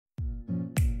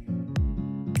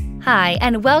Hi,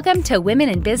 and welcome to Women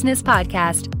in Business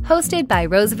Podcast, hosted by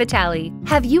Rose Vitale.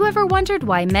 Have you ever wondered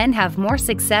why men have more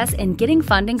success in getting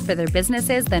funding for their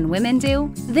businesses than women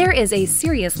do? There is a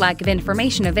serious lack of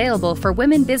information available for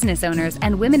women business owners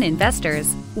and women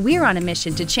investors. We're on a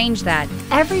mission to change that.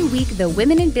 Every week, the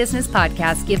Women in Business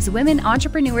Podcast gives women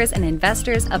entrepreneurs and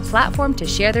investors a platform to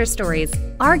share their stories.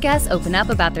 Our guests open up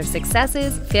about their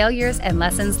successes, failures, and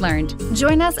lessons learned.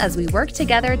 Join us as we work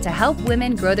together to help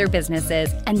women grow their businesses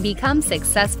and become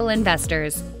successful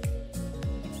investors.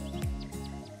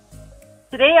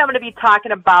 Today I'm going to be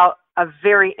talking about a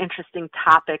very interesting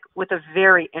topic with a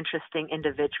very interesting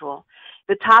individual.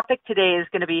 The topic today is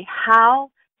going to be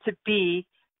how to be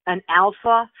an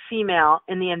alpha female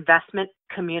in the investment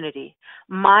community.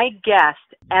 My guest,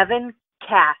 Evan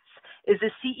Katz, is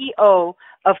the CEO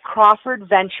of Crawford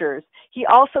Ventures. He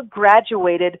also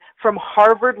graduated from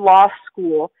Harvard Law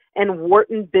School and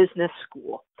Wharton Business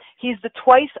School. He's the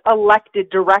twice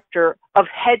elected director of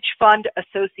Hedge Fund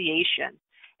Association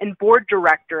and board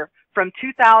director from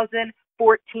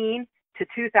 2014 to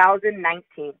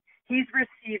 2019. He's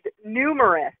received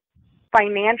numerous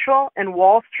financial and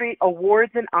Wall Street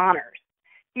awards and honors.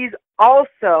 He's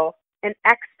also an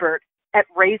expert at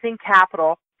raising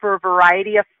capital for a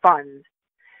variety of funds.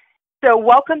 So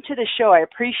welcome to the show. I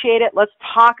appreciate it. Let's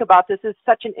talk about this. It's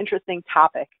such an interesting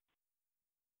topic.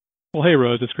 Well, hey,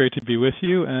 Rose, it's great to be with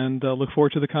you and look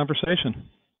forward to the conversation.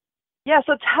 Yeah,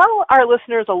 so tell our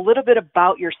listeners a little bit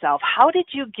about yourself. How did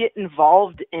you get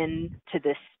involved into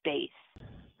this space?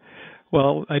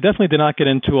 Well, I definitely did not get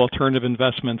into alternative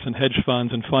investments and hedge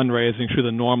funds and fundraising through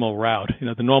the normal route. You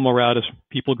know, the normal route is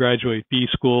people graduate B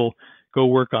school, go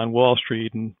work on Wall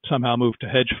Street, and somehow move to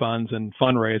hedge funds and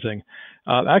fundraising.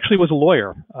 I actually was a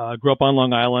lawyer. Grew up on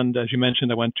Long Island. As you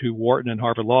mentioned, I went to Wharton and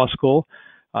Harvard Law School.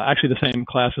 Actually the same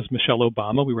class as Michelle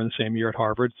Obama. We were in the same year at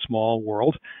Harvard, small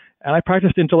world. And I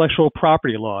practiced intellectual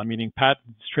property law, meaning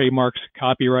patents, trademarks,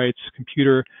 copyrights,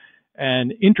 computer,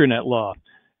 and internet law.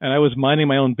 And I was minding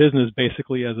my own business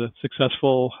basically as a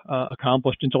successful,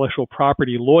 accomplished intellectual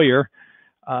property lawyer.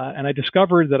 And I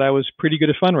discovered that I was pretty good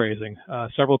at fundraising.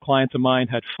 Several clients of mine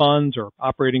had funds or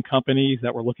operating companies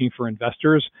that were looking for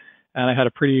investors. And I had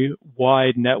a pretty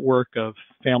wide network of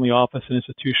family office and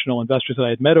institutional investors that I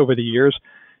had met over the years,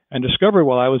 and discovered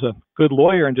while I was a good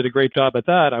lawyer and did a great job at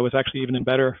that, I was actually even a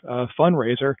better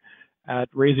fundraiser at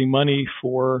raising money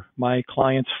for my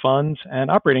clients' funds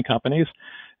and operating companies.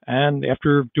 And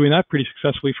after doing that pretty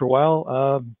successfully for a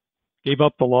while, gave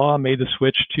up the law, made the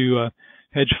switch to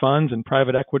hedge funds and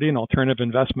private equity and alternative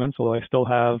investments, although I still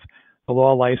have the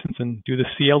law license and do the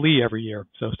CLE every year.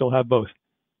 So still have both.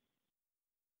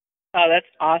 Oh, that's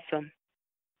awesome.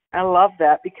 I love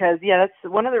that because, yeah,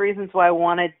 that's one of the reasons why I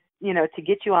wanted, to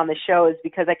get you on the show is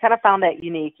because I kind of found that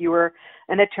unique. You were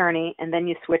an attorney and then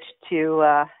you switched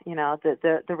to,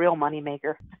 the real money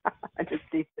maker. I just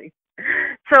do things.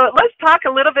 So let's talk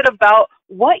a little bit about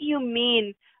what you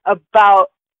mean about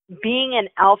being an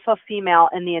alpha female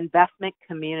in the investment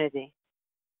community.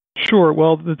 Sure.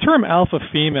 Well, the term alpha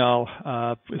female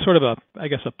is sort of a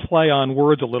play on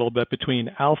words a little bit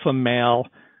between alpha male,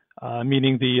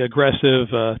 meaning the aggressive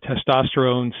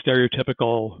testosterone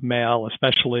stereotypical male,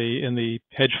 especially in the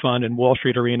hedge fund and Wall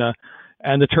Street arena,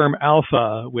 and the term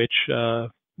alpha, which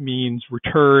means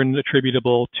return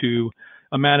attributable to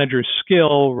a manager's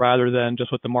skill rather than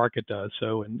just what the market does.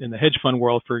 So in the hedge fund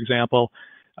world, for example,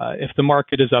 if the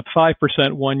market is up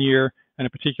 5% one year and a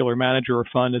particular manager or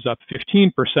fund is up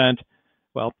 15%,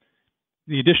 well,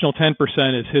 the additional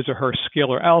 10% is his or her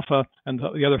skill or alpha, and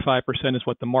the other 5% is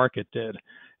what the market did.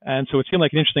 And so it seemed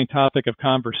like an interesting topic of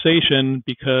conversation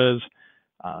because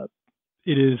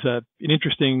it is an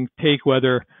interesting take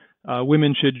whether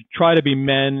women should try to be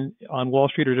men on Wall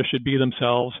Street or just should be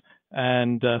themselves.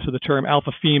 And so the term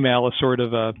alpha female is sort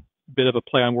of a bit of a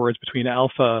play on words between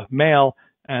alpha male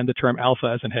and the term alpha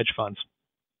as in hedge funds.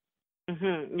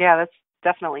 Mm-hmm. Yeah, that's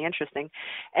definitely interesting.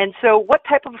 And so what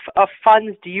type of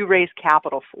funds do you raise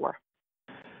capital for?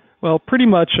 Well, pretty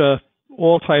much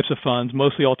all types of funds,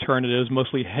 mostly alternatives,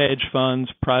 mostly hedge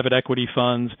funds, private equity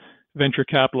funds, venture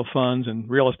capital funds, and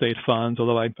real estate funds.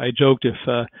 Although I joked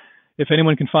if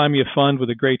anyone can find me a fund with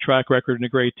a great track record and a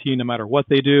great team, no matter what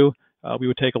they do, we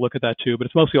would take a look at that too. But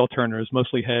it's mostly alternatives,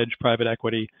 mostly hedge, private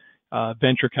equity,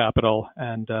 venture capital,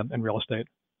 and real estate.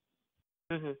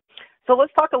 Mm-hmm. So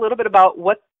let's talk a little bit about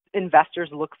what investors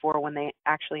look for when they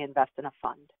actually invest in a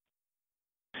fund.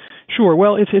 Sure.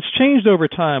 Well, it's changed over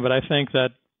time, but I think that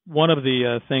one of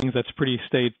the things that's pretty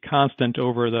stayed constant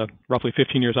over the roughly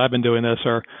 15 years I've been doing this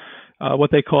are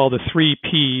what they call the 3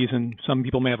 Ps, and some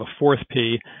people may have a 4th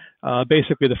P.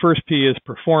 Basically, the first P is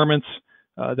performance,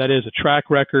 That is a track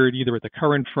record either at the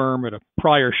current firm or at a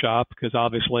prior shop, because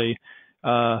obviously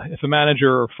if a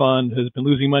manager or fund has been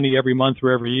losing money every month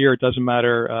or every year, it doesn't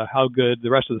matter how good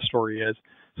the rest of the story is.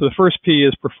 So the first P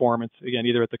is performance, again,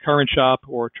 either at the current shop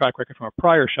or track record from a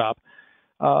prior shop.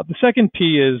 The second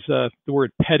P is the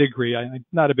word pedigree. I'm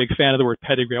not a big fan of the word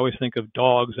pedigree. I always think of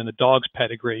dogs and a dog's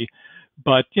pedigree.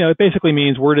 But, it basically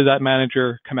means where did that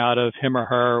manager come out of, him or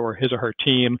her or his or her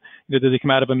team? Did they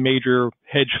come out of a major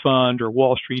hedge fund or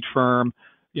Wall Street firm,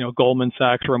 Goldman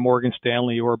Sachs or a Morgan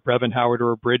Stanley or a Brevin Howard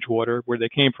or a Bridgewater, where they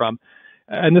came from?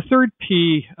 And the third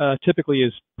P typically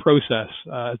is process,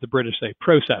 as the British say,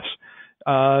 process,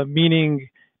 meaning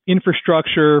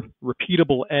infrastructure,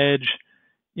 repeatable edge.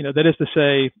 That is to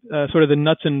say, sort of the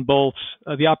nuts and bolts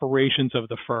of the operations of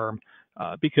the firm,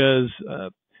 because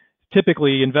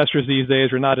typically investors these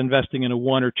days are not investing in a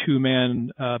one or two man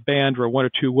band or a one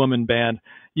or two woman band.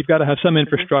 You've got to have some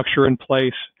infrastructure in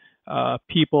place,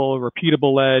 people,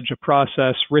 repeatable edge, a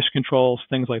process, risk controls,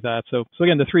 things like that. So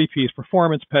again, the three Ps: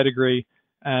 performance, pedigree,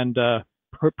 and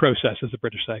process, as the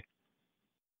British say.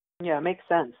 Yeah, makes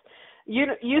sense.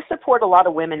 You support a lot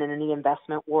of women in the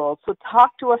investment world. So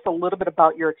talk to us a little bit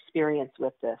about your experience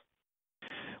with this.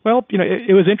 Well,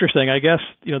 it was interesting. I guess,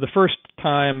 the first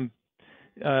time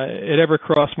it ever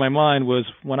crossed my mind was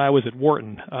when I was at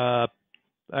Wharton.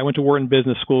 I went to Wharton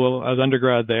Business School. I was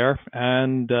undergrad there.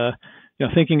 And,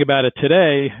 thinking about it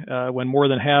today, when more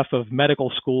than half of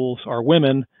medical schools are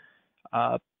women,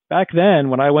 back then,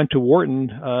 when I went to Wharton,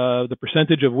 the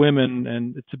percentage of women,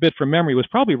 and it's a bit from memory, was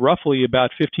probably roughly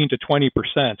about 15 to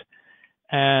 20%.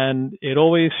 And it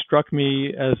always struck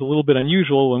me as a little bit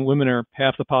unusual when women are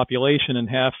half the population and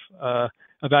half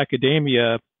of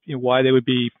academia, why they would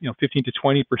be 15 to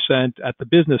 20% at the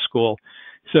business school.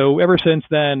 So ever since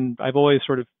then, I've always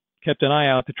sort of kept an eye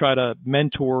out to try to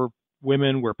mentor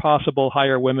women where possible,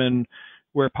 hire women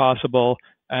where possible,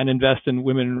 and invest in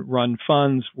women-run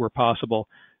funds where possible.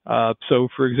 So,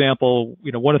 for example,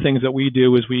 one of the things that we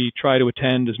do is we try to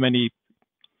attend as many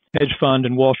hedge fund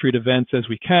and Wall Street events as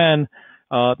we can,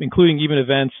 including even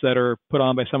events that are put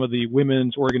on by some of the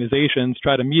women's organizations.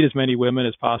 Try to meet as many women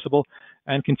as possible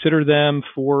and consider them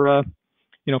for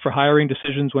hiring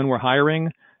decisions when we're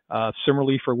hiring.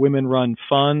 Similarly, for women-run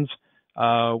funds,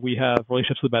 we have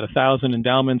relationships with about 1,000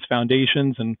 endowments,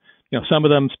 foundations, and some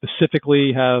of them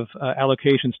specifically have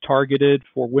allocations targeted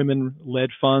for women-led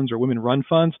funds or women-run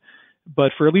funds.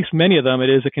 But for at least many of them, it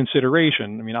is a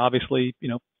consideration. I mean, obviously,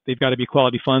 they've got to be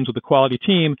quality funds with a quality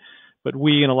team, but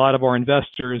we and a lot of our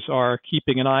investors are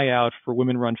keeping an eye out for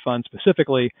women-run funds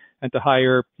specifically, and to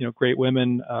hire, great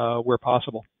women where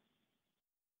possible.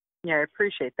 Yeah, I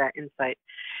appreciate that insight.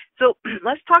 So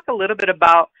let's talk a little bit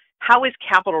about how is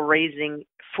capital raising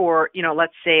for,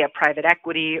 let's say a private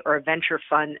equity or a venture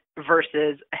fund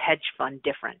versus a hedge fund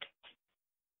different?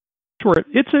 Sure.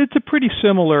 It's a pretty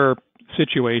similar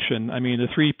situation. I mean, the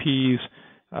three Ps,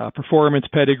 performance,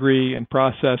 pedigree, and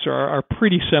process are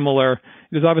pretty similar.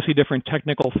 There's obviously different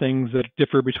technical things that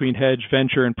differ between hedge,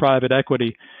 venture, and private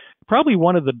equity. Probably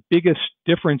one of the biggest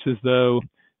differences, though,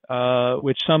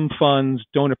 which some funds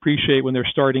don't appreciate when they're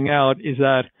starting out, is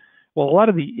that, well, a lot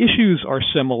of the issues are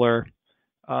similar,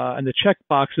 and the check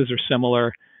boxes are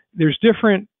similar. There's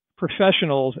different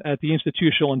professionals at the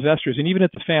institutional investors and even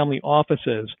at the family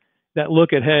offices that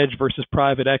look at hedge versus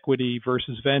private equity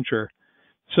versus venture.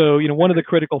 So, one of the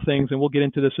critical things, and we'll get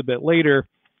into this a bit later,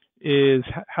 is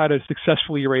how to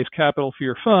successfully raise capital for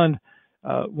your fund.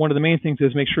 One of the main things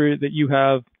is make sure that you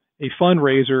have a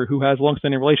fundraiser who has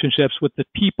longstanding relationships with the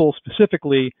people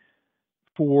specifically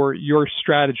for your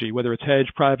strategy, whether it's hedge,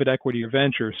 private equity, or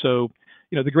venture. So,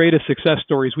 the greatest success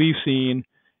stories we've seen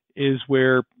is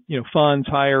where, funds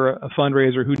hire a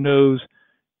fundraiser who knows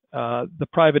the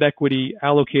private equity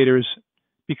allocators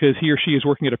because he or she is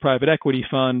working at a private equity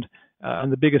fund.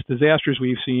 And the biggest disasters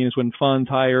we've seen is when funds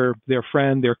hire their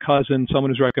friend, their cousin,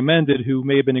 someone who's recommended who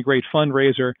may have been a great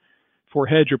fundraiser for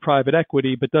hedge or private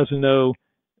equity, but doesn't know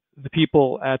the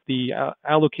people at the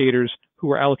allocators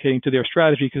who are allocating to their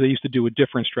strategy because they used to do a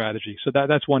different strategy. So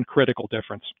that's one critical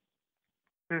difference.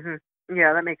 Mm-hmm.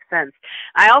 Yeah, that makes sense.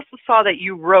 I also saw that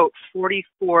you wrote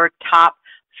 44 top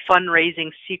fundraising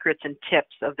secrets and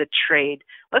tips of the trade.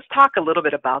 Let's talk a little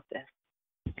bit about this.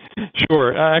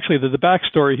 Sure. Actually, the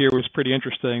backstory here was pretty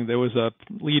interesting. There was a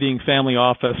leading family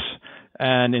office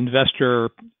and investor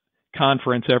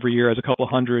conference every year as a couple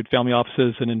hundred family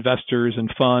offices and investors and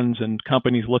funds and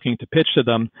companies looking to pitch to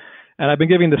them. And I've been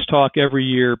giving this talk every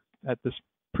year at this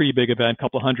pretty big event, a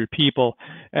couple hundred people.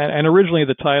 And originally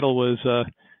the title was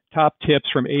Top Tips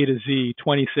from A to Z,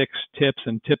 26 Tips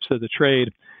and Tips of the Trade.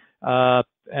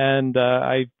 And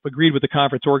I agreed with the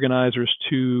conference organizers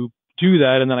to do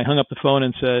that. And then I hung up the phone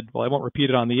and said, well, I won't repeat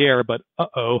it on the air, but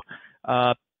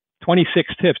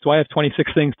 26 tips. Do I have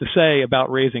 26 things to say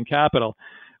about raising capital?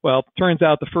 Well, turns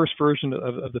out the first version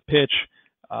of the pitch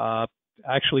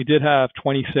actually did have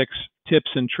 26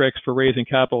 tips and tricks for raising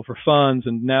capital for funds,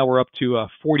 and now we're up to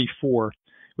 44,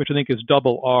 which I think is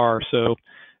double R. So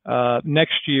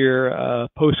next year,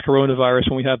 post-coronavirus,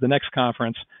 when we have the next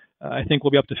conference, I think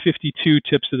we'll be up to 52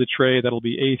 tips of the trade. That'll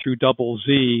be A through double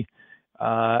Z,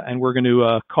 and we're going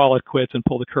to call it quits and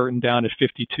pull the curtain down at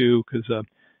 52 because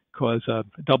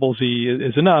double Z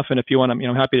is enough. And if you want,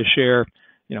 I'm happy to share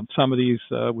some of these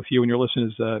with you and your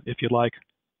listeners if you'd like.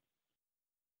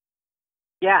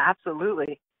 Yeah,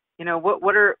 absolutely.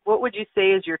 What would you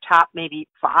say is your top maybe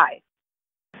 5?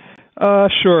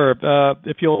 Sure.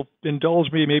 If you'll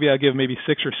indulge me, maybe I'll give maybe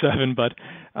 6 or 7. But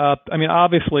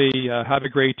obviously, have a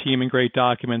great team and great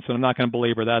documents, and I'm not going to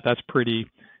belabor that. That's pretty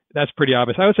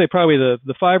obvious. I would say probably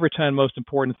the 5 or 10 most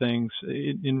important things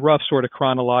in rough sort of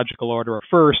chronological order are: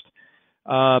 first,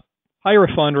 hire a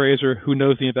fundraiser who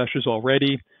knows the investors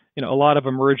already. A lot of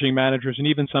emerging managers and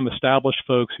even some established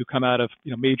folks who come out of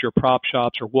major prop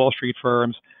shops or Wall Street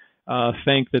firms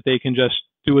think that they can just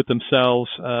do it themselves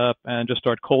and just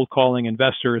start cold calling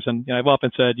investors. And I've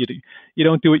often said you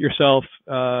don't do it yourself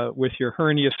with your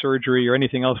hernia surgery or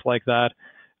anything else like that.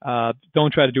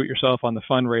 Don't try to do it yourself on the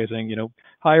fundraising.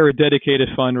 Hire a dedicated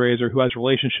fundraiser who has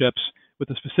relationships with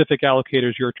the specific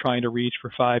allocators you're trying to reach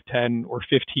for 5, 10, or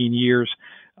 15 years.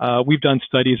 We've done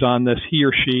studies on this. He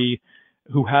or she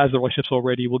who has the relationships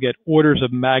already will get orders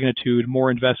of magnitude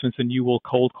more investments than you will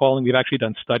cold calling. We've actually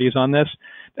done studies on this.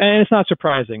 And it's not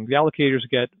surprising. The allocators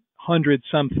get hundreds,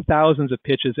 some thousands of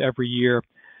pitches every year.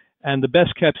 And the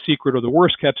best kept secret or the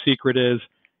worst kept secret is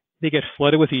they get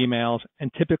flooded with emails,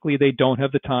 and typically they don't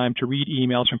have the time to read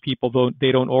emails from people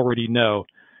they don't already know.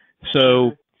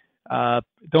 So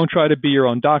don't try to be your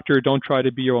own doctor. Don't try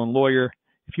to be your own lawyer.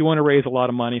 If you want to raise a lot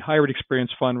of money, hire an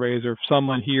experienced fundraiser,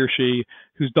 someone he or she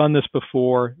who's done this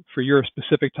before for your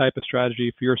specific type of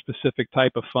strategy, for your specific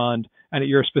type of fund, and at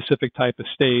your specific type of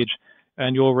stage.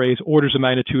 And you'll raise orders of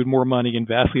magnitude more money in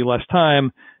vastly less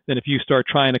time than if you start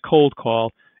trying to cold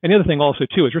call. And the other thing also,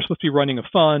 too, is you're supposed to be running a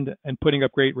fund and putting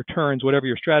up great returns, whatever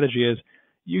your strategy is.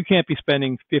 You can't be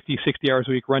spending 50, 60 hours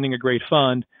a week running a great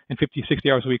fund and 50,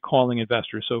 60 hours a week calling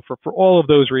investors. So for all of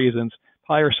those reasons,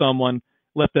 hire someone,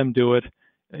 let them do it.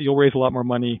 You'll raise a lot more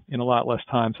money in a lot less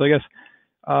time. So I guess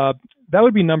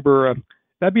that'd be number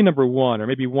 1, or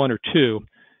maybe 1 or 2.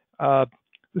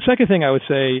 The second thing I would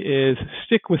say is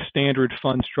stick with standard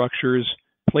fund structures,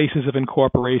 places of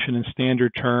incorporation, and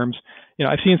standard terms.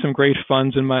 I've seen some great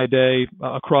funds in my day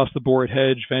across the board,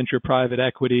 hedge, venture, private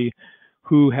equity,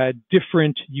 who had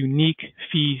different, unique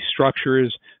fee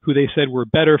structures, who they said were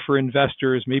better for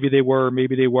investors. Maybe they were,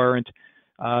 maybe they weren't.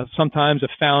 Sometimes a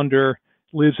founder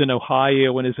lives in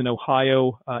Ohio and is an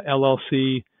Ohio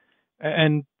LLC.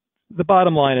 And the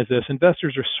bottom line is this: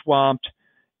 investors are swamped.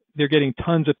 They're getting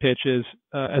tons of pitches.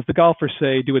 As the golfers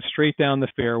say, do it straight down the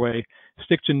fairway.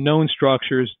 Stick to known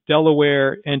structures,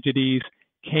 Delaware entities,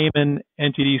 Cayman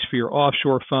entities for your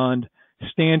offshore fund,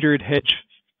 standard hedge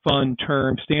fund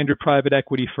terms, standard private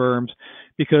equity firms,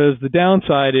 because the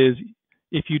downside is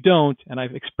if you don't, and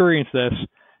I've experienced this,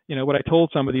 what I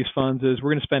told some of these funds is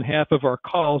we're going to spend half of our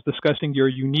calls discussing your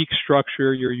unique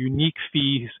structure, your unique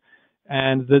fees,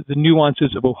 and the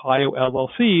nuances of Ohio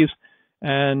LLCs.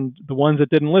 And the ones that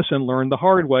didn't listen learned the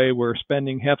hard way. We're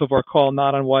spending half of our call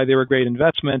not on why they were a great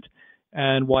investment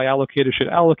and why allocators should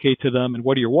allocate to them and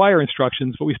what are your wire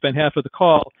instructions, but we spend half of the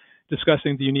call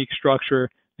discussing the unique structure,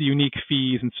 the unique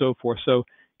fees, and so forth. So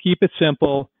keep it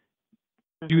simple.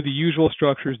 Do the usual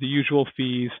structures, the usual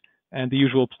fees, and the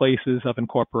usual places of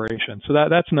incorporation. So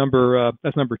that's number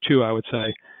 2, I would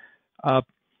say.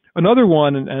 Another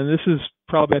one, and this is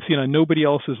probably I've seen on nobody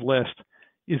else's list,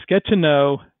 is get to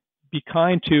know, be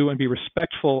kind to, and be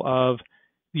respectful of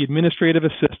the administrative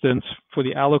assistants for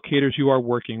the allocators you are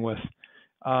working with.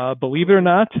 Believe it or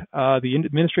not, the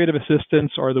administrative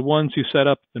assistants are the ones who set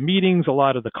up the meetings, a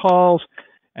lot of the calls,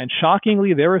 and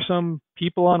shockingly, there are some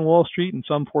people on Wall Street and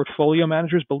some portfolio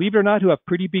managers, believe it or not, who have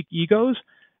pretty big egos.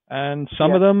 And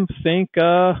some of them think,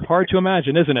 hard to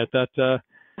imagine, isn't it,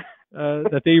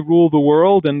 that they rule the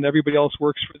world and everybody else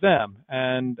works for them.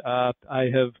 And I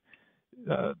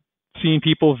have seen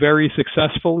people very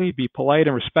successfully be polite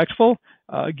and respectful,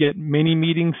 get many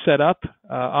meetings set up.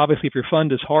 Obviously, if your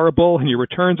fund is horrible and your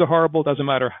returns are horrible, it doesn't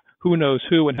matter who knows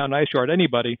who and how nice you are to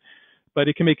anybody. But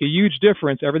it can make a huge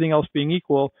difference, everything else being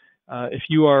equal, if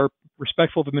you are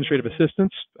respectful of administrative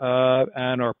assistants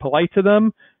and are polite to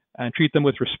them, and treat them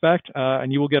with respect,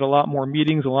 and you will get a lot more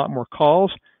meetings, a lot more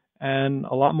calls, and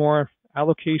a lot more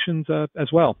allocations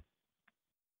as well.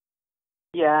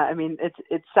 Yeah, I mean,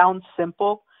 it sounds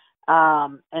simple,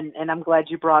 and I'm glad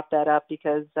you brought that up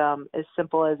because as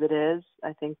simple as it is,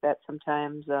 I think that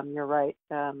sometimes you're right.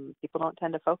 People don't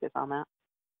tend to focus on that.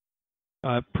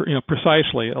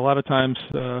 Precisely. A lot of times,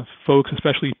 folks,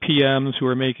 especially PMs who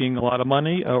are making a lot of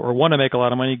money or want to make a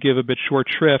lot of money, give a bit short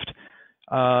shrift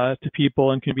to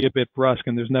people and can be a bit brusque,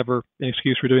 and there's never an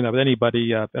excuse for doing that with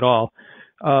anybody at all.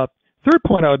 Third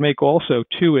point I would make also,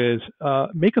 too, is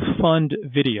make a fund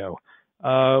video.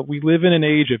 We live in an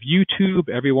age of YouTube.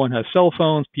 Everyone has cell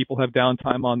phones. People have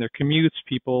downtime on their commutes.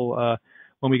 People,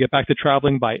 when we get back to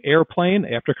traveling by airplane,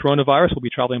 after coronavirus, we'll be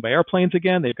traveling by airplanes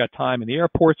again. They've got time in the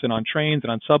airports and on trains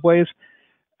and on subways.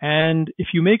 And if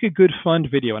you make a good fund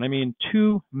video, and I mean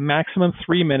 2, maximum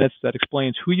 3 minutes, that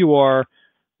explains who you are,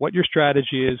 what your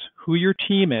strategy is, who your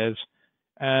team is,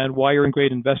 and why you're in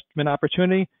great investment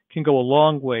opportunity, can go a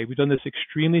long way. We've done this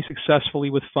extremely successfully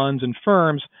with funds and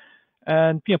firms.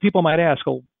 And people might ask,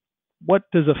 well, what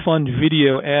does a fund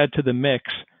video add to the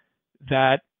mix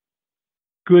that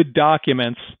good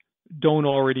documents don't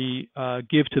already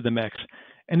give to the mix?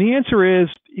 And the answer is,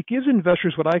 it gives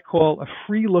investors what I call a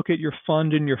free look at your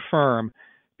fund and your firm.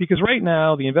 Because right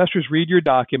now, the investors read your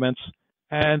documents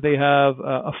and they have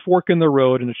a fork in the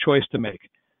road and a choice to make.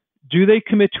 Do they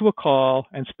commit to a call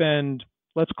and spend,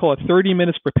 let's call it 30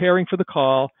 minutes preparing for the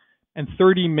call and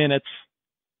 30 minutes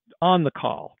on the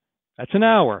call? That's an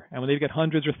hour. And when they've got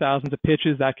hundreds or thousands of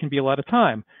pitches, that can be a lot of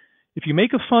time. If you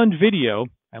make a fund video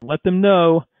and let them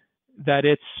know that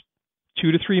it's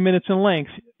 2 to 3 minutes in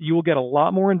length, you will get a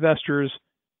lot more investors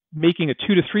making a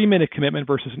 2 to 3 minute commitment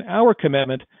versus an hour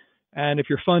commitment. And if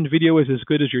your fund video is as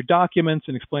good as your documents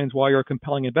and explains why you're a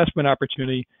compelling investment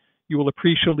opportunity, you will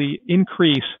appreciably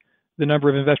increase the number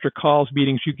of investor calls,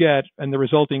 meetings you get, and the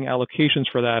resulting allocations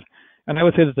for that. And I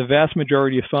would say that the vast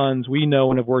majority of funds we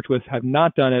know and have worked with have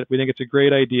not done it. We think it's a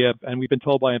great idea, and we've been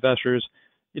told by investors,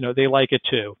 they like it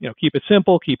too. Keep it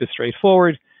simple, keep it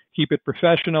straightforward, keep it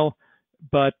professional,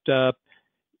 but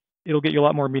it'll get you a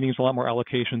lot more meetings, a lot more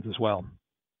allocations as well.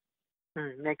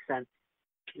 Makes sense.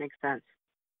 Makes sense.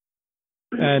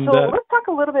 And so let's talk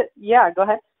a little bit. Yeah, go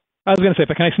ahead. I was going to say,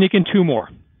 but can I sneak in 2 more?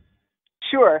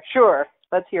 Sure.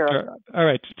 Let's hear them. All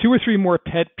right, 2 or 3 more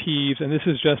pet peeves, and this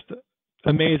is just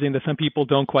amazing that some people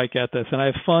don't quite get this. And I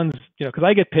have funds, because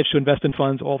I get pitched to invest in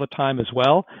funds all the time as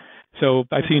well. So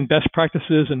I've seen best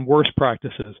practices and worst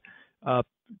practices.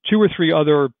 2 or 3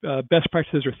 other best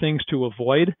practices or things to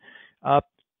avoid.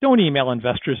 Don't email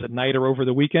investors at night or over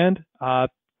the weekend. I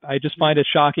just find it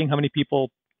shocking how many people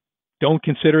don't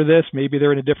consider this. Maybe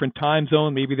they're in a different time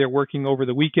zone. Maybe they're working over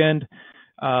the weekend.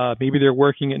 Maybe they're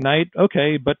working at night.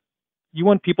 Okay, but you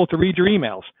want people to read your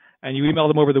emails. And you email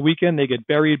them over the weekend, they get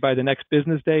buried by the next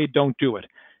business day. Don't do it.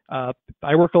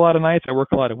 I work a lot of nights. I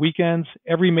work a lot of weekends.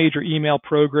 Every major email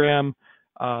program,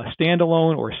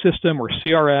 standalone or system or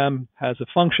CRM, has a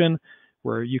function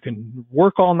where you can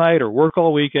work all night or work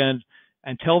all weekend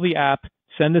and tell the app,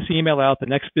 send this email out the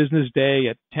next business day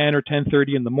at 10 or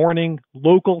 10:30 in the morning,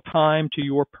 local time to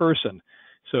your person.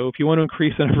 So if you want to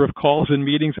increase the number of calls and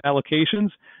meetings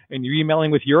allocations and you're emailing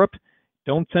with Europe,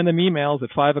 don't send them emails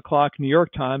at 5 o'clock New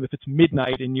York time if it's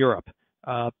midnight in Europe.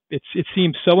 It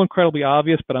seems so incredibly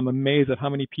obvious, but I'm amazed at how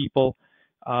many people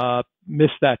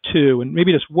miss that too. And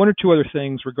maybe just 1 or 2 other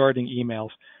things regarding emails.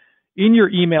 In your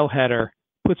email header,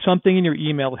 put something in your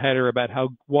email header about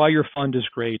why your fund is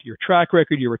great, your track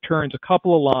record, your returns, a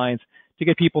couple of lines to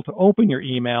get people to open your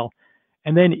email.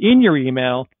 And then in your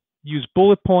email, use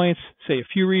bullet points, say a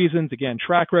few reasons, again,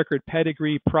 track record,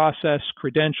 pedigree, process,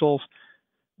 credentials,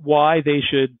 why they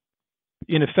should,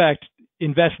 in effect,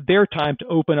 invest their time to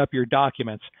open up your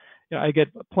documents. I get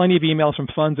plenty of emails from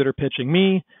funds that are pitching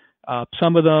me.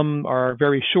 Some of them are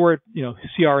very short,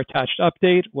 see our attached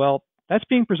update. Well, that's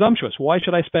being presumptuous. Why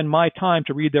should I spend my time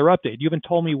to read their update? You haven't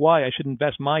told me why I should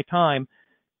invest my time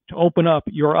to open up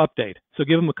your update. So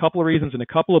give them a couple of reasons and a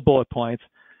couple of bullet points.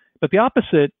 But the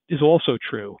opposite is also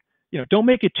true. Don't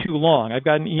make it too long. I've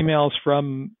gotten emails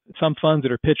from some funds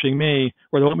that are pitching me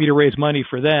where they want me to raise money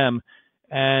for them.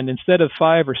 And instead of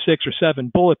 5 or 6 or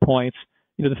 7 bullet points,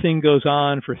 the thing goes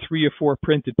on for 3 or 4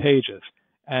 printed pages.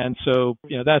 And so,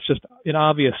 that's just an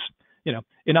obvious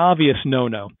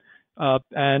no-no.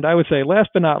 And I would say last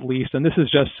but not least, and this is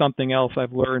just something else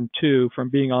I've learned too from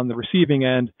being on the receiving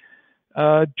end,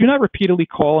 do not repeatedly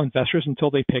call investors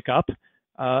until they pick up.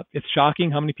 It's shocking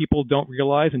how many people don't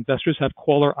realize investors have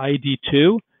caller ID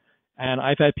too. And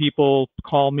I've had people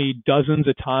call me dozens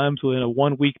of times within a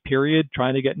 1-week period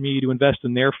trying to get me to invest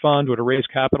in their fund or to raise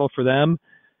capital for them.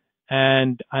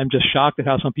 And I'm just shocked at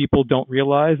how some people don't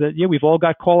realize that, yeah, we've all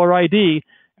got caller ID,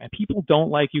 and people don't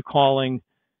like you calling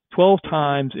 12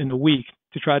 times in a week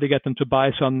to try to get them to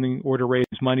buy something or to raise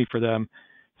money for them.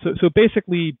 So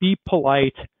basically, be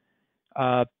polite,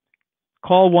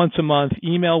 call once a month,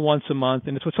 email once a month,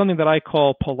 and it's something that I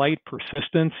call polite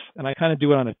persistence, and I kind of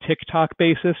do it on a TikTok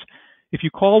basis. If you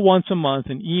call once a month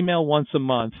and email once a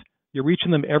month, you're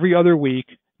reaching them every other week.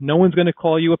 No one's going to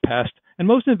call you a pest, and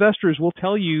most investors will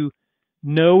tell you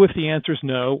no if the answer is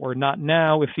no, or not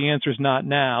now if the answer is not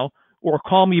now, or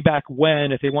call me back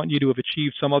when if they want you to have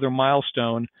achieved some other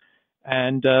milestone.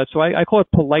 And so I call it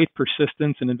polite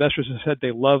persistence, and investors have said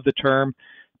they love the term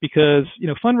because,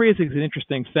 fundraising is an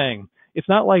interesting thing. It's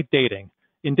not like dating.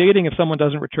 In dating, if someone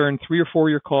doesn't return 3 or 4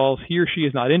 of your calls, he or she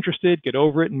is not interested, get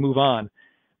over it and move on.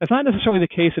 That's not necessarily the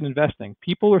case in investing.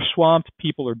 People are swamped,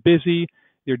 people are busy,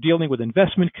 they're dealing with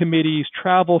investment committees,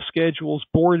 travel schedules,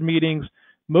 board meetings.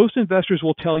 Most investors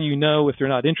will tell you no if they're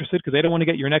not interested because they don't want to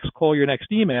get your next call, your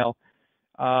next email.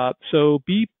 So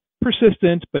be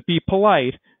persistent, but be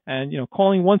polite. And,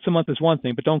 calling once a month is one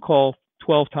thing, but don't call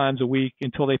 12 times a week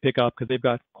until they pick up because they've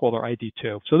got caller ID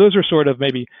too. So those are sort of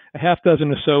maybe a half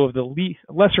dozen or so of the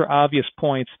lesser obvious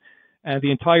points. And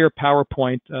the entire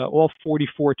PowerPoint, all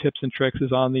 44 tips and tricks,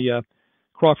 is on the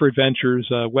Crawford Ventures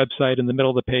website in the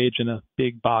middle of the page in a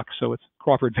big box. So it's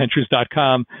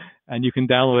crawfordventures.com, and you can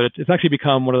download it. It's actually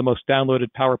become one of the most downloaded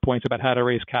PowerPoints about how to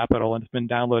raise capital, and it's been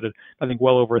downloaded, I think,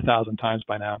 well over 1,000 times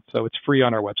by now. So it's free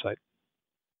on our website.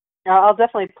 I'll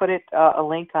definitely put a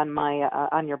link on my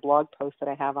on your blog post that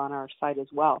I have on our site as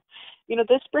well.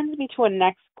 This brings me to a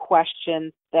next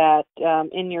question that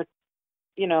in your,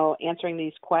 answering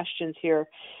these questions here,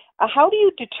 how do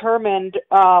you determine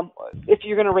if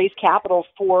you're going to raise capital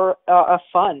for a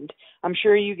fund? I'm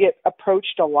sure you get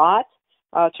approached a lot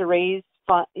to raise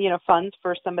funds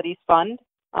for somebody's fund.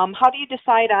 How do you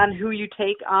decide on who you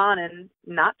take on and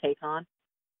not take on?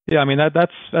 Yeah, I mean,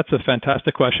 that's a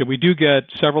fantastic question. We do get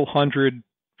several hundred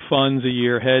funds a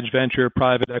year, hedge, venture,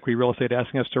 private equity, real estate,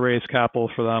 asking us to raise capital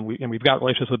for them. We've got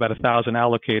relationships with about 1,000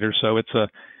 allocators, so it's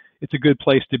a good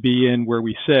place to be in where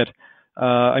we sit.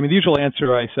 The usual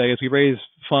answer I say is we raise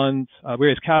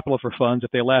capital for funds if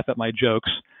they laugh at my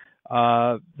jokes.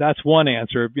 That's one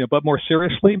answer. But more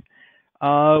seriously,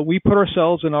 we put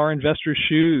ourselves in our investors'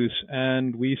 shoes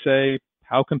and we say,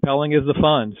 how compelling is the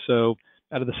fund? So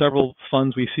out of the several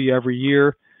funds we see every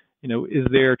year, is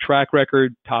their track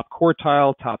record top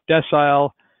quartile, top decile?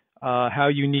 How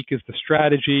unique is the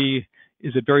strategy?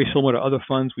 Is it very similar to other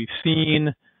funds we've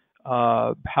seen?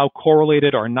 How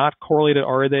correlated or not correlated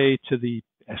are they to the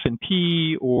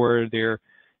S&P or their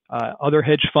other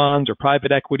hedge funds or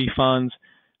private equity funds?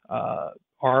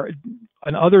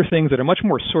 And other things that are much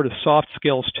more sort of soft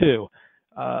skills too.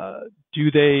 Do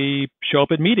they show up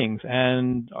at meetings,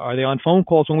 and are they on phone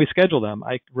calls when we schedule them?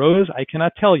 Rose, I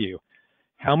cannot tell you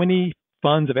how many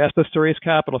funds have asked us to raise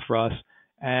capital for us,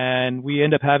 and we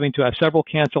end up having to have several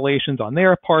cancellations on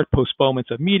their part,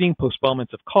 postponements of meeting,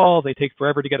 postponements of calls. They take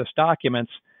forever to get us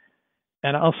documents.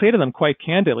 And I'll say to them quite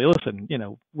candidly, listen,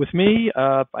 with me,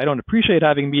 I don't appreciate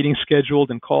having meetings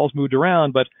scheduled and calls moved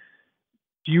around, but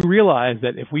do you realize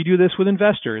that if we do this with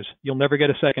investors, you'll never get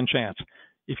a second chance?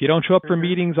 If you don't show up for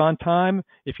meetings on time,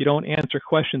 if you don't answer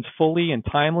questions fully and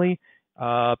timely,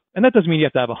 and that doesn't mean you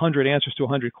have to have 100 answers to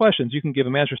 100 questions. You can give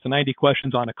them answers to 90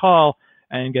 questions on a call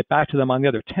and get back to them on the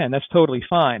other 10. That's totally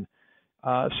fine.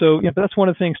 So that's one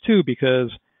of the things too,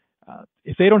 because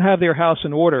if they don't have their house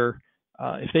in order,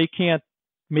 if they can't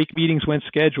make meetings when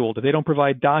scheduled, if they don't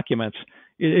provide documents,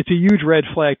 it's a huge red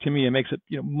flag to me. It makes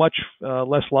it much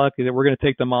less likely that we're going to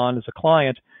take them on as a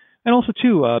client. And also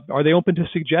too, are they open to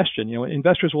suggestion?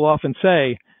 Investors will often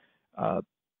say,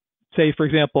 for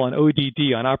example, on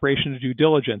ODD, on operational due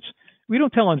diligence, we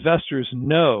don't tell investors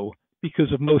no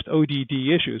because of most ODD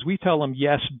issues. We tell them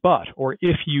yes, but, or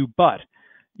if you but,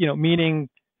 meaning,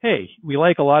 hey, we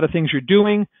like a lot of things you're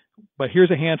doing, but here's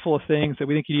a handful of things that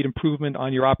we think you need improvement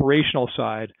on your operational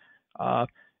side.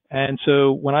 And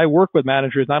so when I work with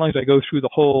managers, not only do I go through the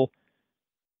whole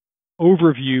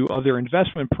overview of their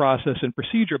investment process and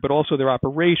procedure, but also their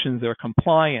operations, their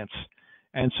compliance,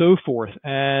 and so forth.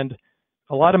 And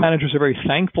a lot of managers are very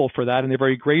thankful for that, and they're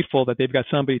very grateful that they've got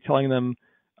somebody telling them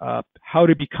how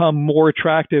to become more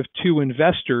attractive to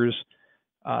investors,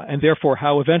 and therefore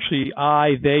how eventually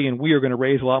they, and we are going to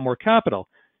raise a lot more capital.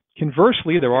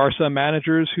 Conversely, there are some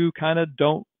managers who kind of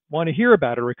don't want to hear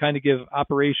about it or kind of give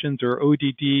operations or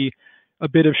ODD a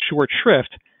bit of short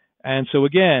shrift. And so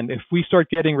again, if we start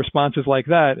getting responses like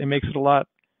that, it makes it a lot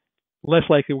less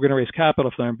likely we're going to raise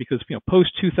capital for them because, post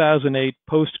 2008,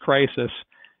 post crisis,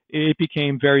 it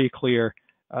became very clear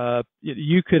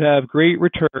You could have great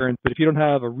returns, but if you don't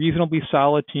have a reasonably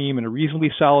solid team and a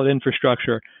reasonably solid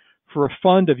infrastructure for a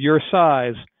fund of your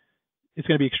size, it's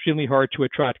going to be extremely hard to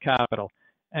attract capital.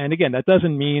 And again, that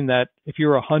doesn't mean that if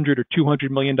you're a $100 or $200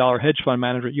 million hedge fund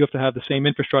manager, you have to have the same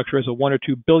infrastructure as a $1 or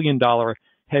 $2 billion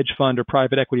hedge fund or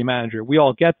private equity manager. We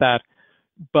all get that,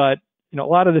 but a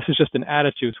lot of this is just an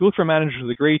attitude. So look for managers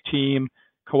with a great team,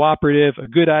 cooperative, a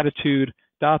good attitude,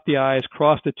 dot the I's,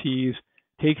 cross the T's,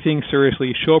 take things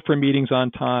seriously, show up for meetings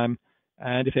on time,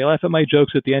 and if they laugh at my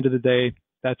jokes at the end of the day,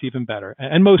 that's even better.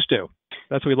 And most do.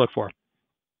 That's what we look for.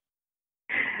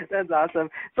 That's awesome.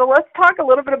 So let's talk a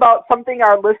little bit about something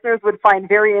our listeners would find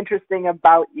very interesting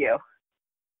about you.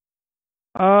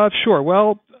 Sure.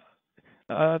 Well,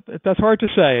 that's hard to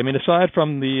say. I mean, aside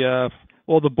from the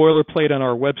all the boilerplate on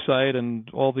our website and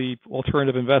all the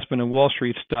alternative investment and Wall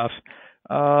Street stuff,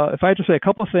 if I had to say a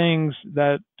couple of things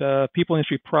that people in the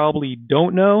industry probably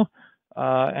don't know,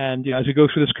 and as we go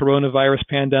through this coronavirus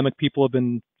pandemic, people have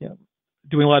been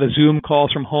doing a lot of Zoom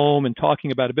calls from home and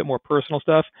talking about a bit more personal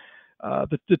stuff.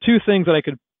 The two things that I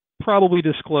could probably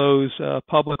disclose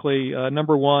publicly,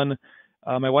 number one,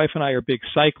 my wife and I are big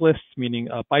cyclists, meaning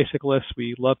bicyclists.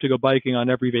 We love to go biking on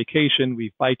every vacation.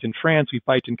 We've biked in France. We've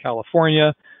biked in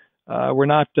California. We're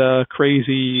not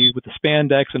crazy with the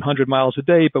spandex and 100 miles a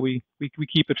day, but we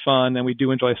keep it fun and we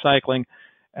do enjoy cycling.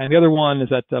 And the other one is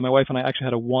that my wife and I actually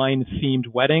had a wine-themed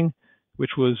wedding,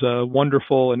 which was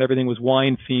wonderful, and everything was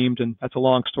wine-themed. And that's a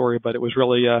long story, but it was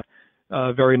really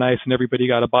very nice. And everybody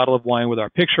got a bottle of wine with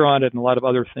our picture on it and a lot of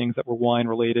other things that were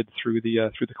wine-related through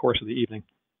the course of the evening.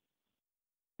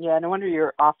 Yeah, no wonder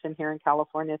you're often here in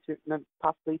California,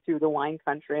 possibly through the wine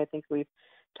country. I think we've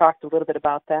talked a little bit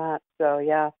about that. So,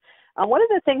 yeah. One of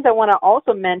the things I want to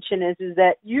also mention is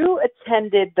that you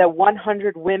attended the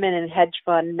 100 Women in Hedge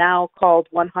Fund, now called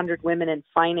 100 Women in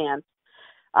Finance.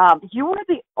 You were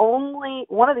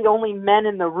one of the only men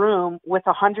in the room with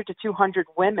 100 to 200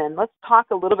 women. Let's talk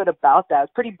a little bit about that.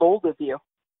 It's pretty bold of you.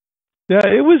 Yeah,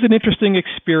 it was an interesting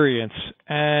experience,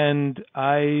 and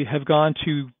I have gone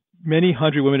to many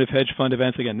 100 Women of Hedge Fund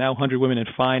events, again, now 100 Women in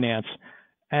Finance,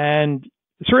 and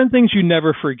certain things you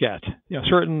never forget,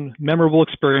 certain memorable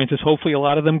experiences, hopefully a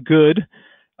lot of them good,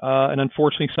 and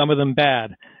unfortunately some of them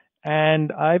bad.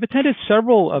 And I've attended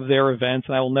several of their events,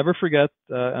 and I will never forget,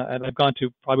 and I've gone to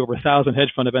probably over 1,000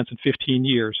 hedge fund events in 15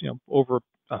 years, over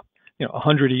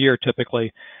 100 a year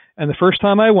typically. And the first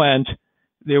time I went,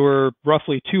 there were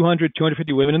roughly 200,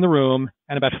 250 women in the room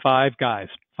and about 5 guys,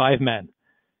 5 men.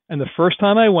 And the first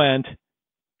time I went,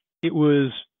 it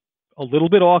was a little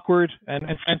bit awkward and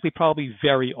frankly, probably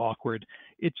very awkward.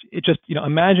 It just,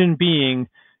 imagine being,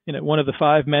 one of the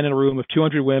 5 men in a room of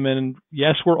 200 women.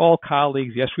 Yes, we're all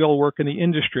colleagues. Yes, we all work in the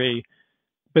industry,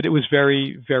 but it was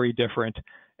very, very different.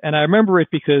 And I remember it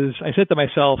because I said to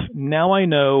myself, now I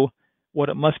know what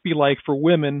it must be like for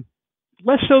women,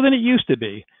 less so than it used to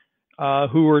be,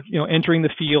 who were, entering the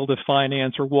field of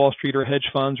finance or Wall Street or hedge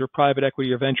funds or private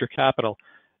equity or venture capital.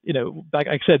 Like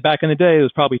I said, back in the day, it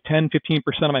was probably 10, 15%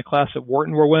 of my class at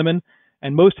Wharton were women.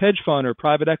 And most hedge fund or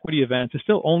private equity events is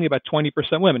still only about 20%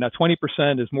 women. Now,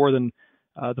 20% is more than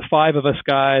the 5 of us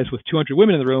guys with 200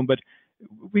 women in the room, but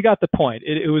we got the point.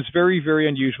 It was very, very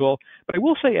unusual. But I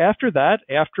will say after that,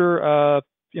 after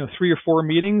 3 or 4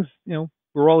 meetings,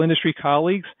 we're all industry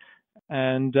colleagues,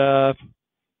 and no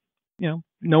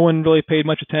one really paid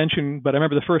much attention. But I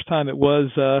remember the first time it was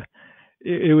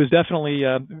definitely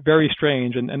very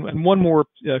strange. And one more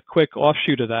quick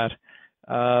offshoot of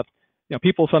that.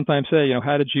 People sometimes say,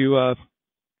 how did you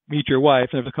meet your wife?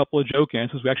 And there's a couple of joke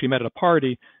answers. We actually met at a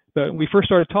party. But when we first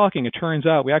started talking, it turns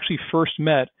out we actually first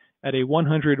met at a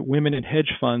 100 Women in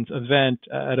Hedge Funds event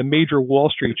at a major Wall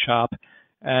Street shop.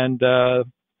 And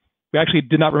we actually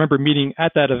did not remember meeting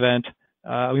at that event.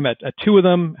 We met at 2 of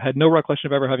them, had no recollection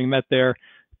of ever having met there,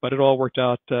 but it all worked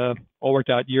out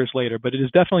years later. But it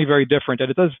is definitely very different. And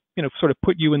it does, sort of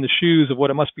put you in the shoes of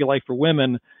what it must be like for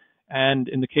women. And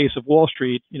in the case of Wall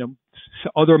Street,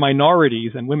 other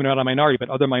minorities, and women are not a minority, but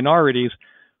other minorities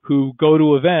who go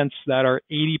to events that are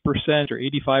 80% or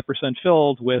 85%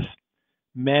 filled with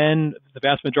men, the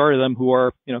vast majority of them who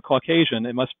are, Caucasian.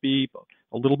 It must be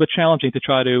a little bit challenging to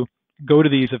try to go to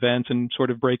these events and sort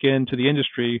of break into the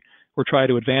industry or try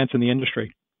to advance in the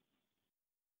industry.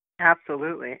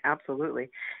 Absolutely, absolutely.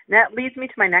 And that leads me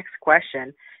to my next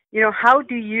question. How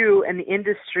do you and the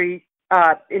industry,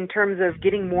 in terms of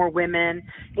getting more women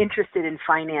interested in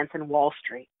finance and Wall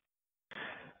Street?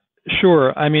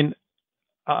 Sure. I mean,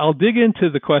 I'll dig into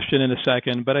the question in a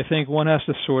second, but I think one has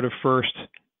to first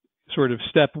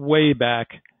step way back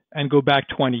and go back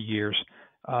 20 years.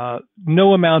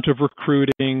 No amount of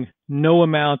recruiting, no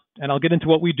amount, and I'll get into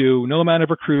what we do, no amount of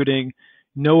recruiting,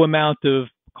 no amount of,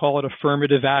 call it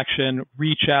affirmative action,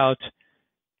 reach out,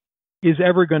 is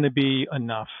ever going to be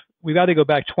enough. We've got to go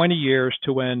back 20 years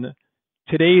to when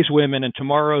today's women and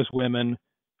tomorrow's women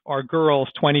are girls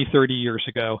 20, 30 years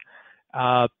ago.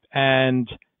 And,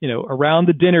 you know, around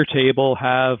the dinner table,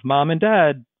 have mom and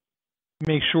dad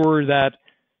make sure that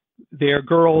their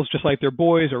girls, just like their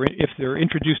boys, or if they're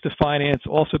introduced to finance,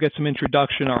 also get some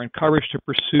introduction, are encouraged to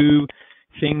pursue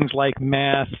things like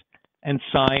math and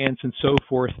science and so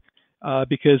forth.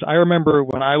 Because I remember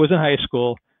when I was in high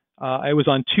school, I was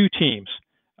on two teams.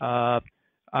 I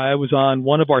was on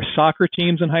one of our soccer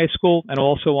teams in high school and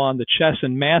also on the chess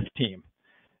and math team.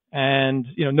 And,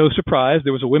 you know, no surprise,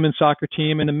 there was a women's soccer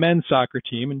team and a men's soccer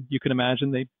team. And you can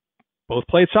imagine they both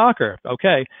played soccer.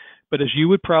 Okay. But as you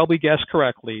would probably guess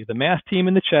correctly, the math team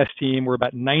and the chess team were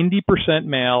about 90%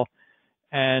 male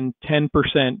and 10%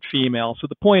 female. So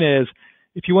the point is,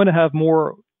 if you want to have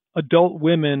more adult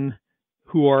women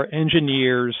who are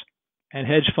engineers and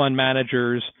hedge fund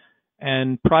managers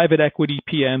and private equity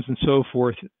PMs and so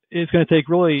forth, it's going to take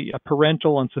really a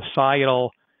parental and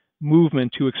societal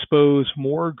movement to expose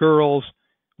more girls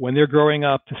when they're growing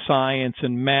up to science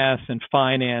and math and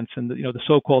finance and the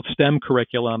so-called STEM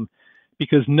curriculum,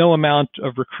 because no amount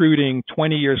of recruiting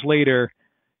 20 years later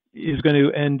is going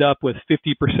to end up with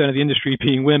 50% of the industry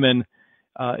being women,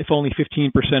 if only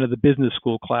 15% of the business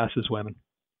school class is women.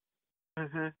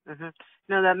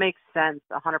 No, that makes sense,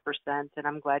 100%, and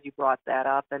I'm glad you brought that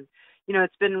up. And, you know,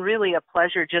 it's been really a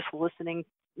pleasure just listening,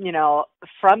 you know,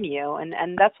 from you,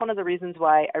 and that's one of the reasons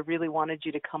why I really wanted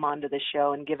you to come onto the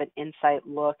show and give an insight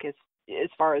look as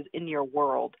far as in your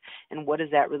world, and what is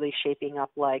that really shaping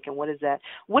up like, and what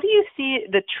do you see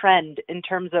the trend in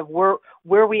terms of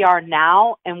where we are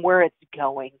now and where it's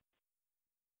going?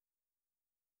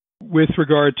 With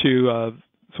regard to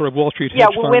sort of Wall Street hedge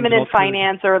funds, women in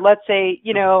finance, or let's say,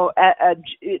 you know,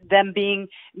 them being,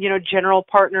 you know, general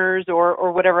partners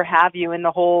or whatever have you in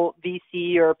the whole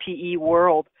VC or PE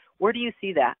world. Where do you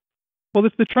see that? Well,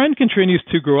 the trend continues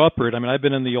to grow upward. I mean, I've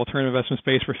been in the alternative investment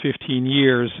space for 15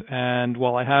 years, and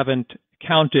while I haven't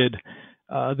counted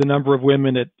the number of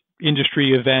women at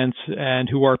industry events and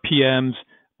who are PMs,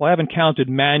 well, I haven't counted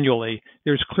manually.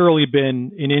 There's clearly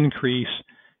been an increase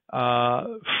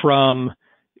from,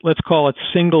 let's call it,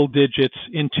 single digits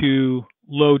into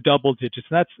low double digits.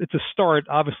 And it's a start,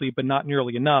 obviously, but not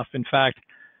nearly enough. In fact,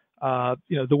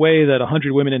 you know, the way that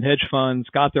 100 Women in Hedge Funds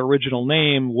got their original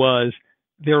name was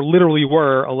there literally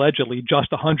were allegedly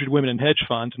just 100 women in hedge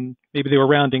funds, and maybe they were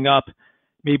rounding up,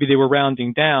 maybe they were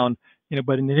rounding down, you know,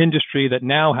 but in an industry that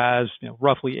now has, you know,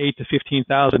 roughly 8,000 to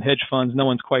 15,000 hedge funds, no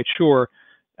one's quite sure,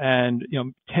 and, you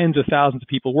know, tens of thousands of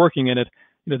people working in it,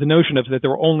 you know, the notion of that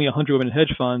there were only 100 women in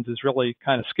hedge funds is really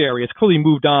kind of scary. It's clearly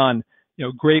moved on, you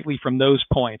know, greatly from those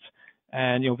points.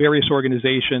 And, you know, various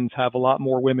organizations have a lot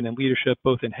more women in leadership,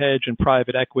 both in hedge and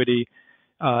private equity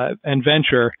and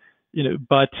venture, you know,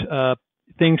 but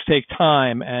things take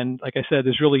time. And like I said,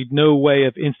 there's really no way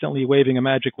of instantly waving a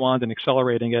magic wand and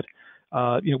accelerating it.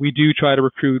 You know, we do try to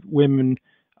recruit women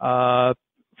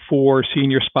for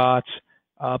senior spots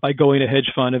by going to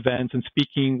hedge fund events and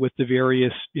speaking with the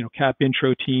various, you know, cap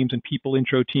intro teams and people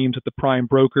intro teams at the prime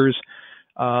brokers.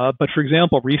 But for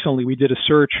example, recently we did a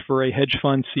search for a hedge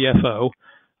fund CFO,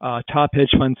 top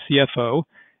hedge fund CFO,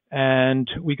 and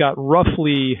we got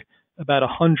roughly about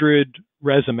 100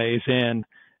 resumes in.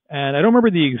 And I don't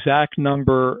remember the exact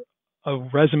number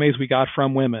of resumes we got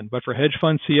from women, but for hedge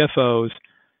fund CFOs,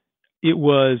 it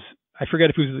was, I forget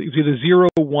if it was either 0,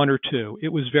 1, or 2. It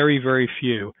was very, very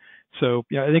few. So,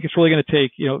 you know, I think it's really going to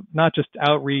take, you know, not just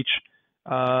outreach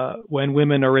when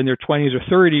women are in their 20s or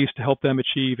 30s to help them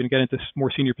achieve and get into more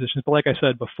senior positions, but like I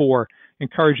said before,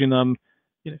 encouraging them,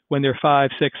 you know, when they're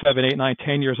 5, 6, 7, 8, 9,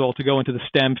 10 years old to go into the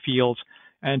STEM fields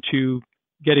and to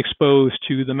get exposed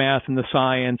to the math and the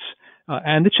science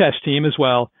and the chess team as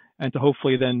well, and to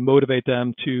hopefully then motivate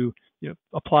them to, you know,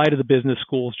 apply to the business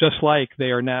schools, just like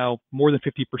they are now more than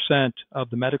 50% of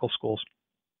the medical schools.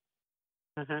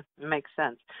 It makes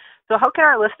sense. So how can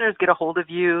our listeners get a hold of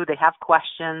you? They have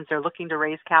questions. They're looking to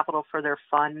raise capital for their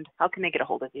fund. How can they get a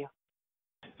hold of you?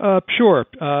 Sure.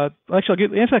 Actually,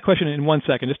 I'll answer that question in 1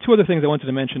 second. There's two other things I wanted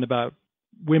to mention about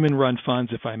women-run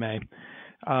funds, if I may,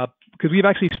 because we've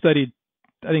actually studied,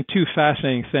 I think, two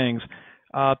fascinating things.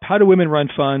 How do women-run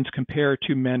funds compare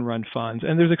to men-run funds?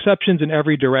 And there's exceptions in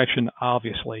every direction,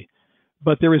 obviously.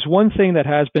 But there is one thing that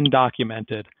has been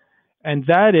documented, and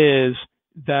that is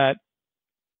that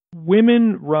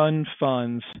women-run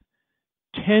funds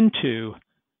tend to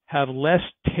have less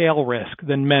tail risk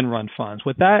than men-run funds.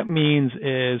 What that means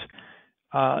is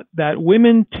that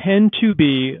women tend to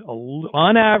be,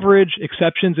 on average,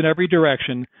 exceptions in every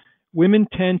direction, women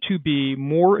tend to be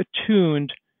more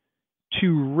attuned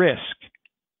to risk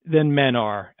than men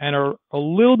are and are a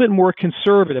little bit more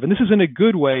conservative. And this is in a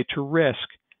good way to risk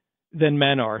than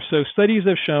men are. So studies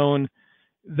have shown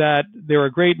that there are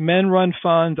great men-run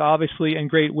funds, obviously, and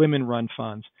great women-run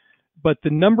funds. But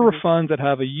the number of funds that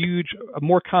have a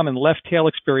more common left tail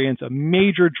experience, a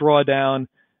major drawdown,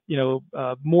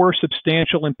 more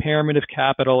substantial impairment of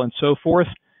capital and so forth,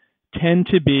 tend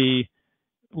to be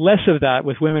less of that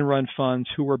with women-run funds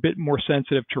who are a bit more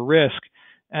sensitive to risk.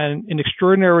 And an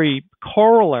extraordinary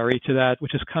corollary to that,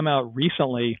 which has come out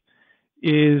recently,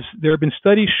 is there have been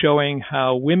studies showing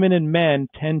how women and men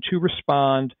tend to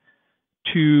respond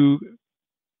to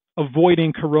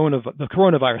avoiding the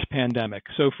coronavirus pandemic.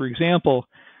 So, for example,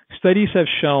 studies have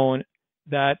shown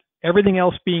that everything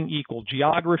else being equal,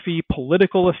 geography,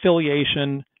 political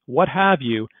affiliation, what have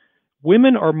you,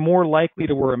 women are more likely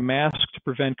to wear a mask to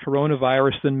prevent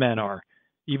coronavirus than men are,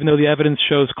 even though the evidence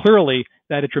shows clearly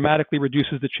that it dramatically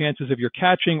reduces the chances of your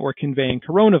catching or conveying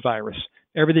coronavirus,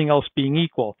 everything else being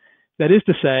equal. That is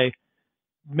to say,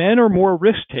 men are more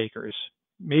risk takers,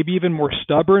 maybe even more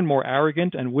stubborn, more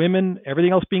arrogant, and women,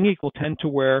 everything else being equal, tend to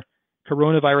wear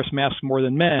coronavirus masks more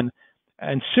than men.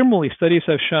 And similarly, studies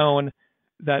have shown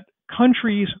that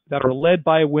countries that are led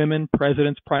by women,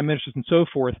 presidents, prime ministers, and so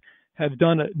forth, have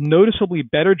done a noticeably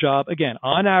better job, again,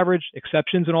 on average,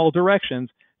 exceptions in all directions,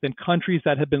 than countries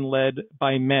that have been led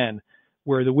by men,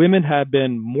 where the women have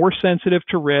been more sensitive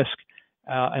to risk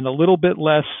and a little bit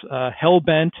less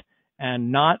hell-bent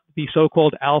and not the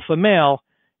so-called alpha male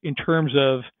in terms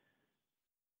of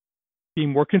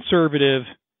being more conservative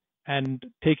and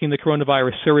taking the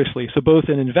coronavirus seriously. So both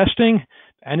in investing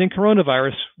and in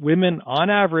coronavirus, women on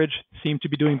average seem to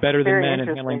be doing better than men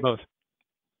in handling both.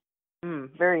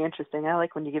 Very interesting. I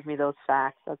like when you give me those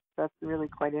facts. That's really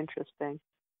quite interesting.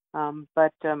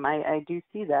 But I do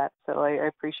see that, so I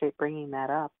appreciate bringing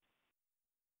that up.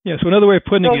 Yeah, so another way of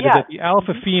putting it is that the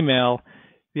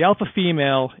alpha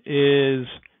female is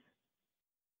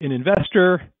an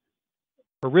investor,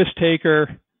 a risk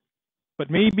taker, but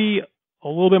maybe a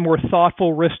little bit more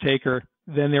thoughtful risk taker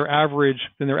than their average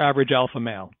alpha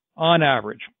male, on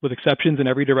average, with exceptions in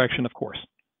every direction, of course.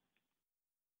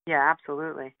 Yeah,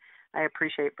 absolutely. I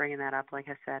appreciate bringing that up, like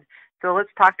I said. So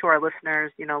let's talk to our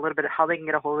listeners, a little bit of how they can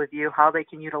get a hold of you, how they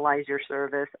can utilize your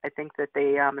service. I think that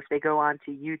they, if they go on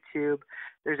to YouTube,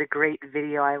 there's a great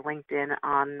video I linked in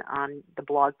on the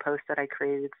blog post that I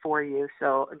created for you.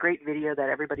 So a great video that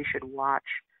everybody should watch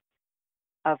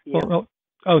of you.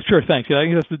 Oh, sure, thanks. Yeah, I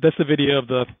think that's the video of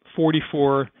the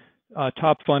 44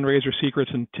 top fundraiser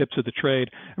secrets and tips of the trade.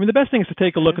 I mean, the best thing is to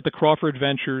take a look at the Crawford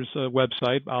Ventures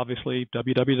website, obviously,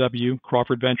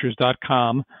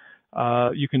 www.crawfordventures.com.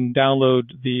 You can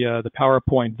download the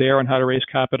PowerPoint there on how to raise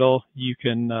capital. You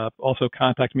can also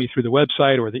contact me through the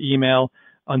website or the email.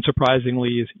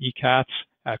 Unsurprisingly, is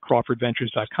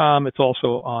ekatz@crawfordventures.com. It's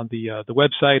also on the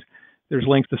website. There's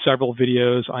links to several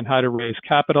videos on how to raise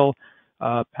capital.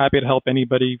 Happy to help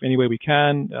anybody any way we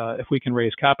can. If we can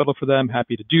raise capital for them,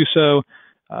 happy to do so.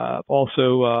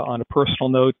 Also, on a personal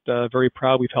note, very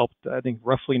proud. We've helped, I think,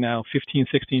 roughly now 15,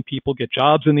 16 people get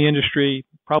jobs in the industry,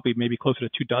 probably maybe closer to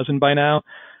 24 by now.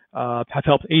 Have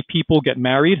helped 8 people get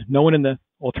married. No one in the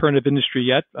alternative industry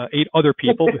yet. 8 other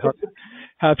people.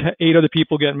 Have 8 other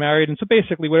people get married. And so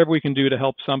basically, whatever we can do to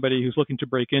help somebody who's looking to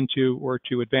break into or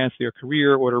to advance their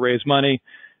career or to raise money,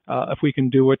 if we can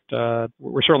do it,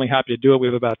 we're certainly happy to do it. We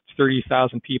have about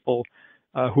 30,000 people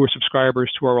who are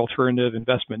subscribers to our alternative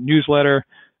investment newsletter.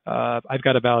 I've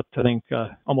got about, I think,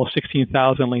 almost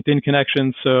 16,000 LinkedIn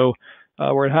connections. So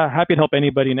we're happy to help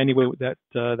anybody in any way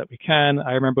that we can.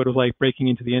 I remember what it was like breaking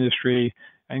into the industry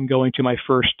and going to my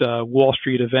first Wall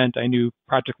Street event. I knew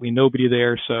practically nobody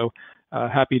there. So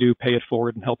happy to pay it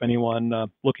forward and help anyone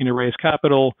looking to raise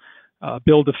capital,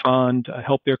 build a fund,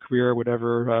 help their career,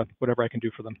 whatever I can do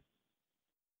for them.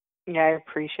 Yeah, I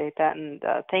appreciate that. And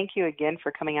thank you again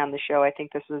for coming on the show. I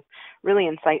think this was really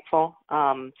insightful.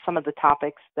 Some of the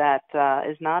topics that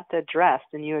is not addressed,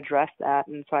 and you addressed that.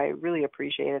 And so I really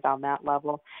appreciate it on that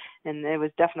level. And it was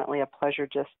definitely a pleasure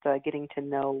just getting to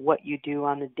know what you do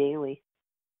on the daily.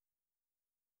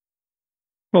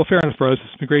 Well, fair enough, Rose.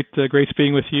 It's been great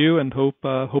speaking with you, and hope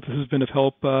this has been of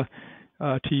help to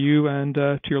you and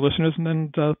to your listeners. And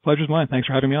then the pleasure's mine. Thanks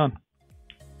for having me on.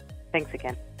 Thanks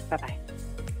again. Bye-bye.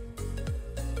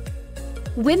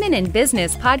 Women in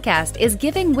Business podcast is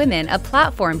giving women a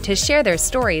platform to share their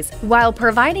stories while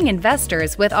providing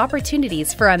investors with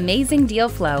opportunities for amazing deal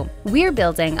flow. We're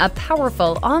building a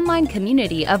powerful online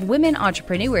community of women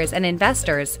entrepreneurs and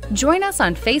investors. Join us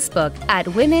on Facebook at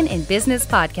Women in Business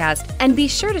Podcast and be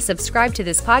sure to subscribe to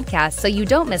this podcast so you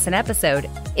don't miss an episode.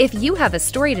 If you have a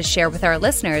story to share with our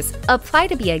listeners, apply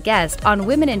to be a guest on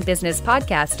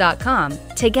womeninbusinesspodcast.com.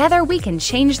 Together we can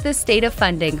change the state of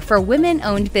funding for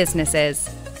women-owned businesses.